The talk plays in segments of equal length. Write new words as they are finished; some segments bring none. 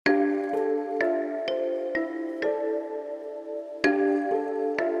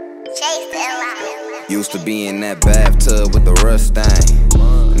Used to be in that bathtub with the rust stain.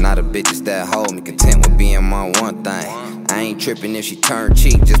 Now the bitches that hold me content with being my one thing. I ain't tripping if she turn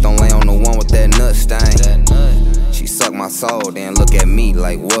cheek, just don't lay on the one with that nut stain. She suck my soul, then look at me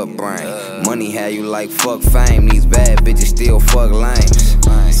like what brain. Money had you like fuck fame, these bad bitches still fuck lames.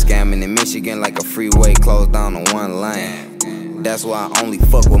 Scamming in Michigan like a freeway closed down to one lane. That's why I only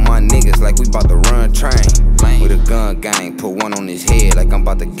fuck with my niggas like we bout to run train. With a gun gang, put one on his head like I'm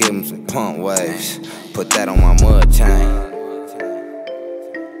about to give him some pump waves. Put that on my mud chain.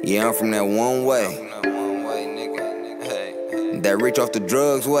 Yeah, I'm from that one way. That rich off the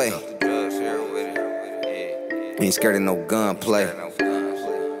drugs way. Ain't scared of no gunplay.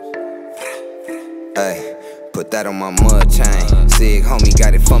 Ay, put that on my mud chain. Sig homie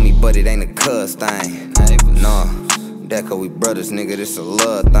got it for me, but it ain't a cuz thing. Nah, that cause we brothers, nigga, this a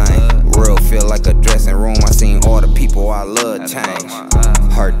love thing. World feel like a dressing room, I seen all the people I love change.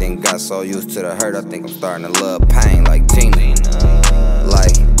 Heart then got so used to the hurt, I think I'm starting to love pain like Gina.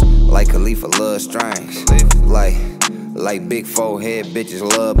 Like Khalifa love strings. Like big forehead bitches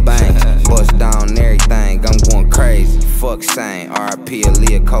love bangs. Bust down everything, I'm going crazy. Fuck sane. R.I.P.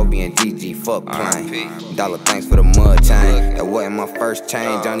 Aaliyah, Kobe, and Gigi. Fuck plain. Dollar thanks for the mud chain. That wasn't my first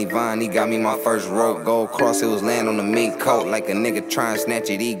chain. Johnny Vine, he got me my first rope. Gold cross, it was laying on the mink coat. Like a nigga trying to snatch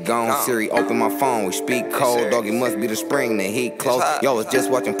it, he gone. Siri, open my phone, we speak cold. Dog, it must be the spring, the heat close. Yo, was just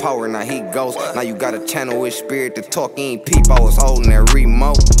watching Power, now he ghost. Now you got a channel with spirit to talk, he ain't peep. I was holding that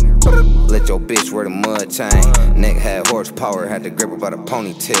remote. Let your bitch wear the mud chain. Neck had horsepower, had to grip her by the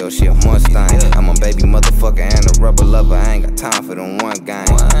ponytail. She a Mustang. I'm a baby motherfucker and a rubber lover. I ain't got time for them one gang.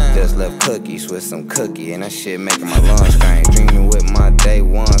 Just left cookies with some cookie, and that shit making my lungs strain. Dreaming with my day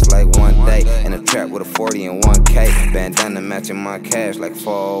ones like one day. In a trap with a 40 and 1K. Bandana matching my cash like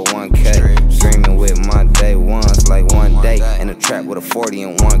 401K. Dreaming with my day ones like one day. In a trap with a 40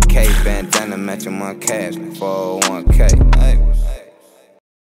 and 1K. Bandana matching my cash like 401K.